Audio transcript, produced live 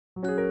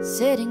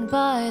Sitting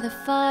by the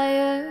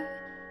fire,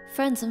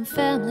 friends and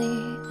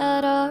family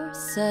at our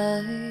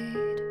side.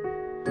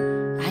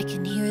 I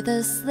can hear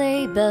the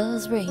sleigh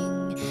bells ring,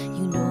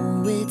 you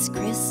know it's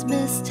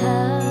Christmas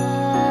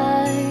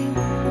time.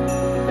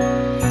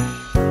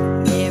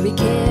 Merry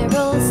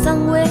carols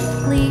sung with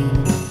glee,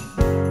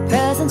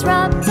 presents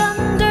wrapped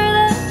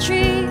under the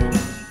tree.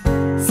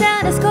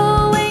 Santa's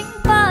going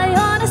by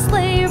on a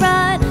sleigh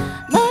ride,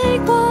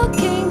 like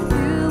walking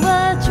through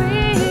a dream.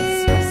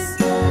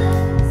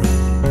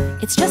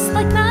 It's just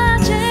like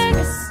magic.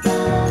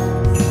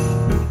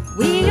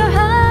 We are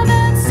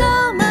having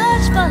so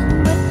much fun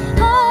with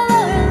all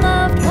our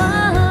loved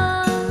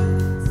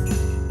ones.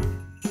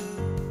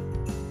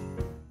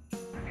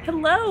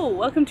 Hello,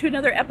 welcome to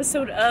another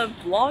episode of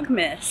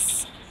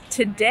Vlogmas.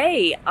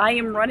 Today I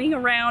am running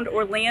around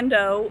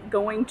Orlando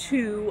going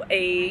to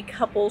a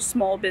couple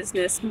small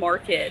business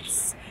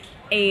markets,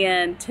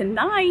 and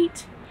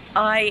tonight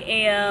I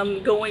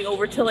am going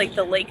over to like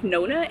the Lake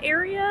Nona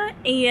area,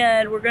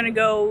 and we're gonna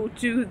go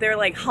do their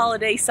like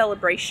holiday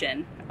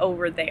celebration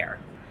over there.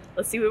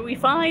 Let's see what we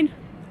find.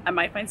 I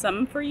might find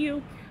something for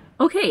you.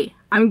 Okay,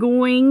 I'm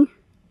going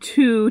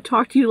to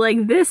talk to you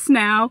like this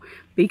now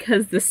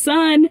because the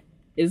sun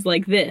is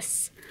like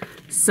this.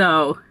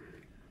 So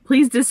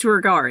please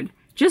disregard.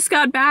 Just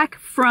got back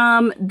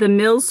from the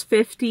Mills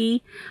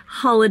 50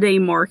 holiday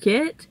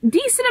market.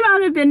 Decent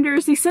amount of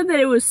vendors. They said that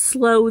it was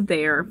slow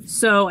there,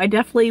 so I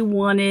definitely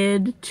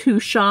wanted to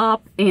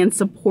shop and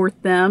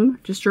support them.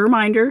 Just a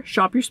reminder,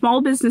 shop your small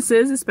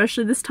businesses,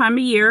 especially this time of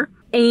year.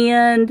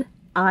 And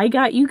I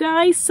got you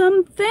guys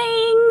some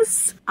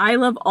things. I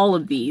love all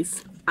of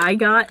these. I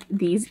got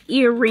these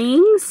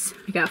earrings.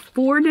 I got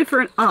 4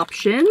 different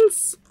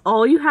options.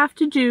 All you have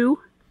to do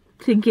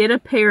to get a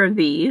pair of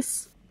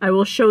these, I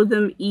will show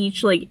them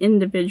each like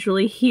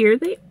individually. Here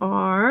they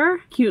are.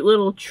 Cute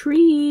little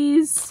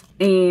trees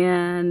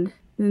and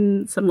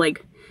then some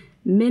like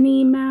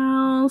Minnie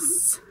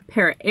Mouse,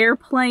 pair of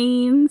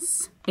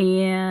airplanes,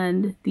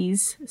 and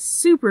these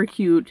super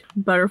cute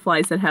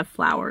butterflies that have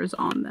flowers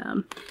on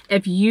them.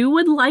 If you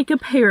would like a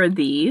pair of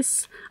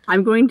these,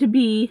 I'm going to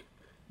be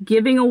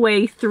giving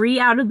away 3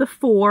 out of the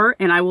 4,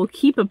 and I will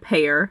keep a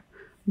pair,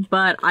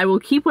 but I will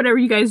keep whatever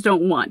you guys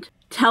don't want.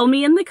 Tell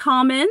me in the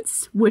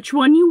comments which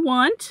one you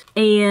want,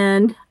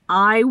 and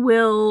I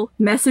will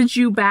message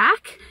you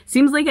back.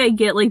 Seems like I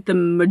get like the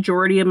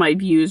majority of my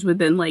views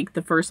within like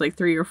the first like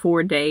 3 or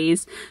 4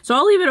 days. So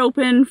I'll leave it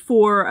open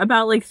for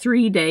about like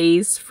 3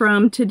 days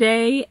from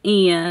today.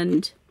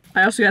 And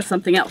I also got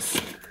something else.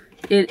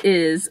 It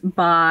is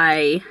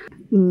by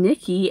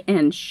Nikki,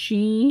 and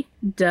she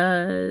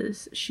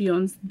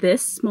owns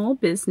this small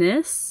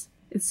business.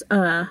 It's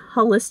a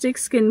holistic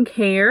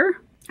skincare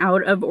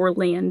out of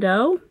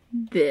Orlando.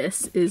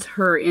 This is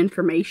her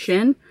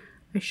information.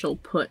 I shall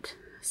put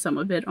some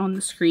of it on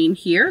the screen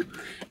here.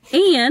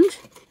 And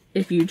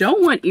if you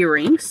don't want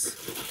earrings,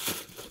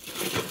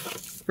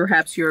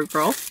 perhaps you're a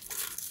girl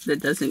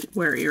that doesn't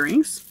wear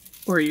earrings,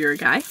 or you're a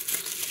guy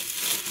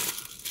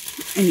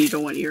and you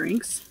don't want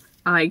earrings,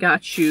 I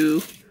got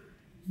you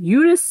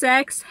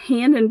unisex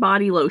hand and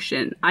body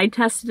lotion. I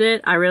tested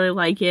it. I really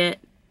like it.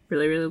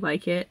 Really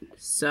like it.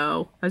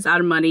 So I was out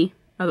of money.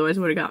 Otherwise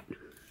I would have got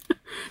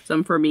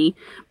some for me,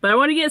 but I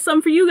want to get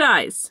some for you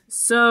guys.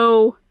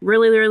 So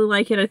really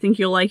like it. I think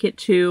you'll like it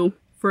too.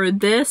 For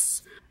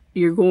this,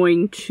 you're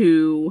going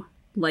to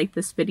like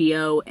this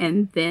video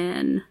and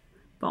then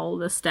follow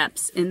the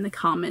steps in the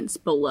comments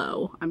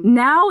below.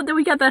 Now that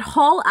we got that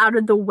haul out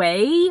of the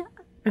way,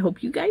 I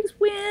hope you guys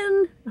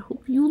win. I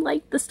hope you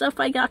like the stuff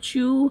I got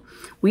you.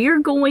 We are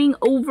going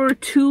over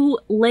to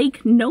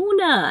Lake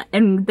Nona,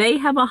 and they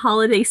have a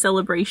holiday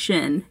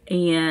celebration,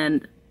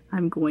 and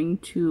I'm going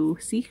to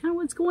see kind of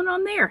what's going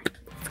on there.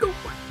 Let's go.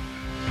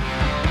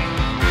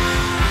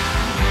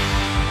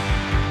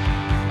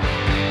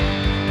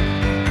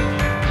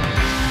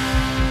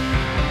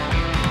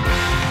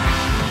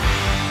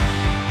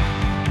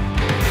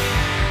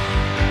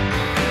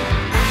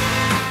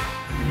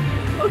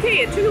 Okay,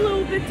 it took a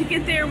little bit to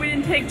get there. We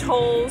didn't take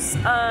tolls.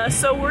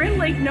 So we're in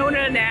Lake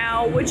Nona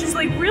now, which is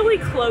like really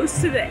close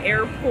to the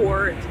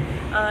airport.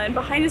 And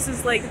behind us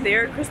is like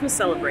their Christmas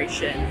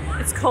celebration.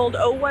 It's called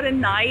Oh What a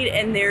Night,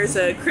 and there's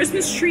a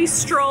Christmas tree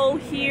stroll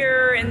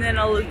here, and then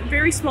a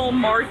very small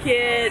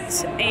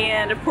market,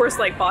 and of course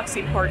like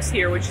Boxy Parks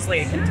here, which is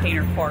like a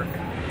container park.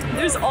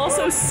 There's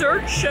also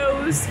surf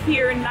shows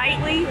here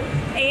nightly,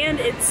 and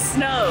it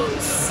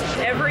snows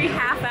every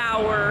half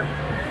hour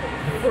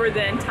for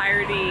the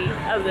entirety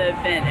of the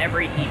event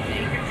every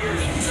evening.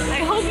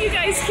 I hope you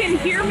guys can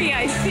hear me.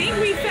 I think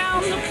we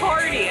found the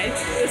party.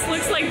 This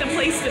looks like the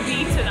place to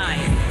be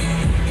tonight.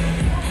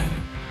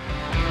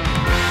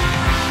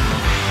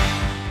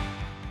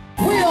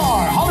 We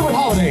are Hollywood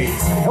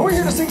Holidays, and we're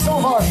here to sing some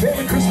of our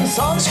favorite Christmas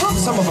songs from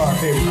some of our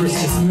favorite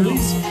Christmas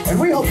movies, and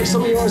we hope there's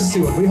some of yours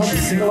too, and we hope you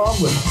sing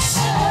along with us.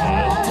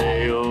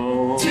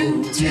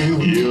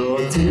 Your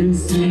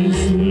Christmas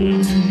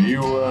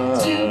you are.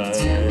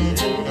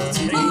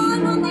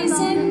 On this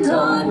and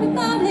on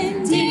without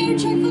a dear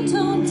cheerful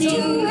tone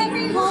to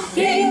everyone.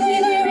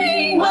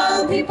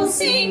 people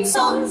sing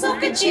songs of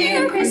good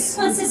cheer.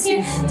 Christmas is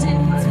here.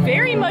 It's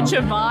very much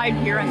a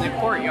vibe here in the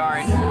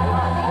courtyard.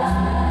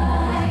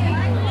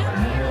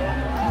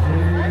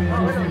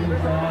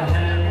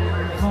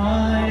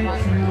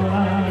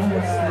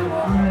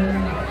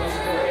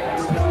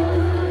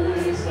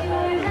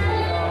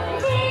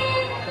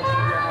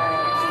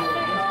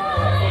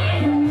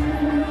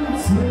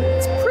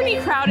 It's pretty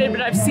crowded, but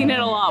I've seen it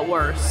a lot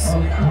worse.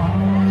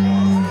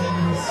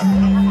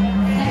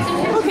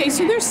 Okay,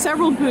 so there's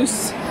several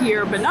booths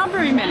here, but not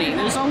very many.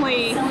 There's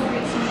only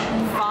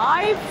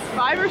five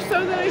or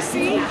so that I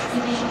see.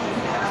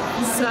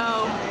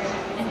 So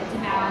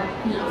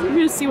we're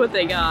gonna see what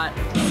they got.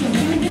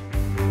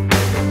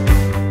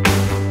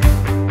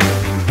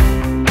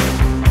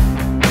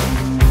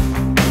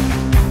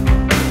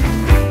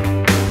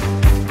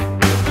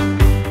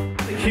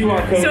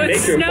 So it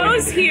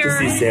snows here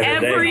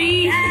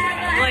every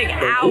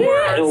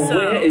hour or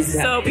so.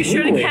 So be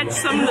sure to catch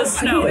some of the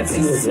snow. It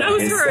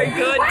snows for a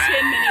good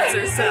 10 minutes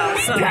or so.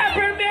 So you'll get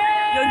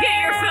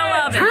your fill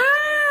of it.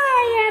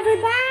 Hi,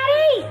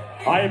 everybody!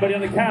 All right, everybody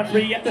on the count of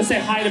 3, you have to say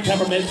hi to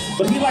Peppermint,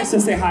 but he likes to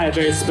say hi a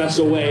very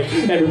special way.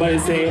 Everybody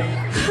say,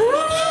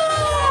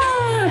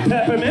 hi,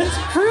 Peppermint.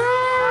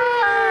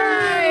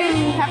 Hi,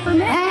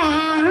 Peppermint.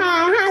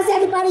 How's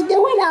everybody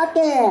doing out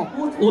there?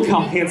 Look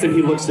how handsome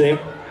he looks there.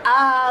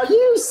 Oh,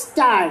 you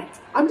start.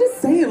 I'm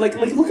just saying, like,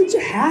 look at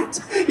your hat.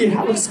 Your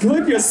hat looks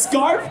good. Your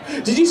scarf.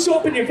 Did you show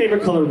up in your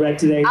favorite color, red,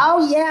 today?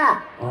 Oh, yeah.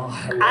 Oh,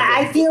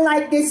 I feel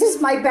like this is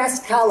my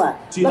best color.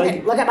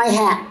 Look at my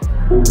hat.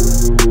 Ooh.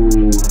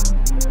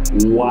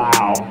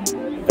 Wow.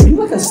 Are you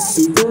like a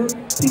super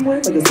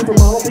penguin? Like a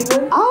supermodel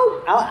penguin?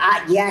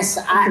 Yes.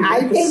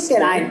 I think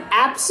that I'm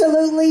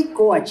absolutely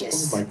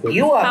gorgeous. Oh my goodness.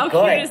 You are How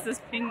good. cute is this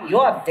penguin? You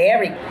are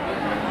very good.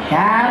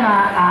 Come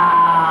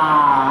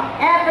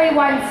on.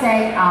 Everyone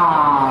say,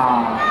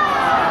 aw.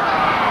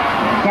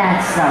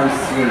 That's so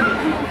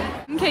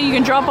sweet. Okay, you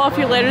can drop off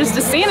your letters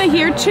to Santa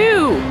here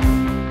too.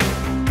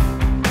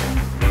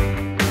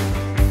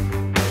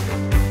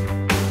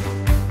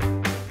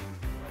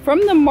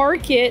 From the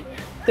market,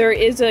 there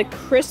is a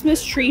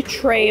Christmas tree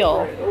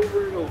trail.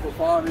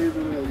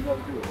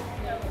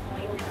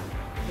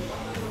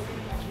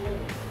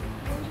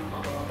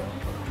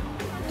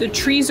 The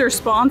trees are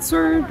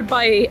sponsored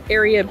by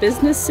area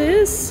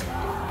businesses,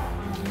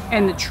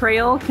 and the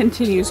trail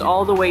continues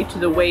all the way to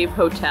the Wave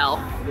Hotel,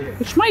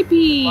 which might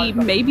be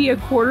maybe a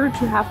quarter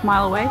to half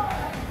mile away.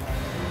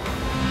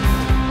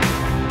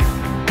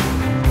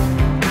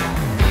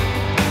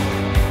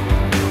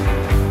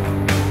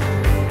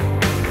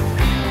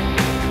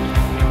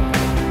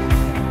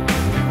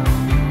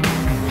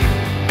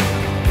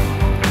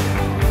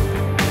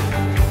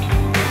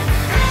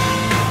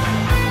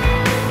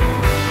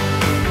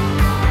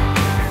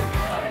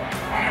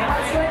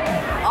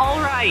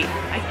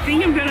 I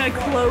think I'm gonna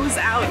close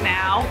out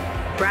now.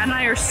 Brad and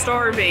I are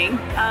starving.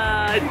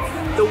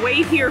 The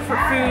wait here for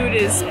food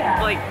is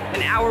like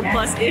an hour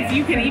plus, if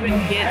you can even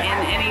get in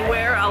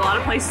anywhere. A lot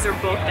of places are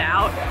booked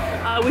out.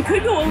 We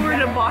could go over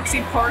to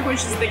Boxy Park,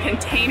 which is the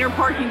container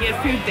park, and get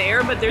food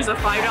there, but there's a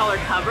 $5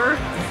 cover.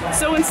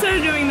 So instead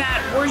of doing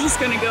that, we're just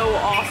gonna go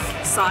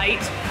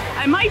off-site.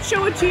 I might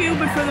show it to you,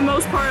 but for the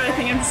most part, I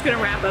think I'm just gonna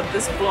wrap up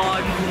this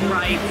vlog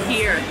right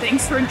here.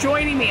 Thanks for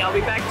joining me. I'll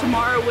be back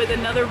tomorrow with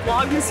another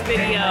Vlogmas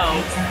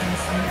video.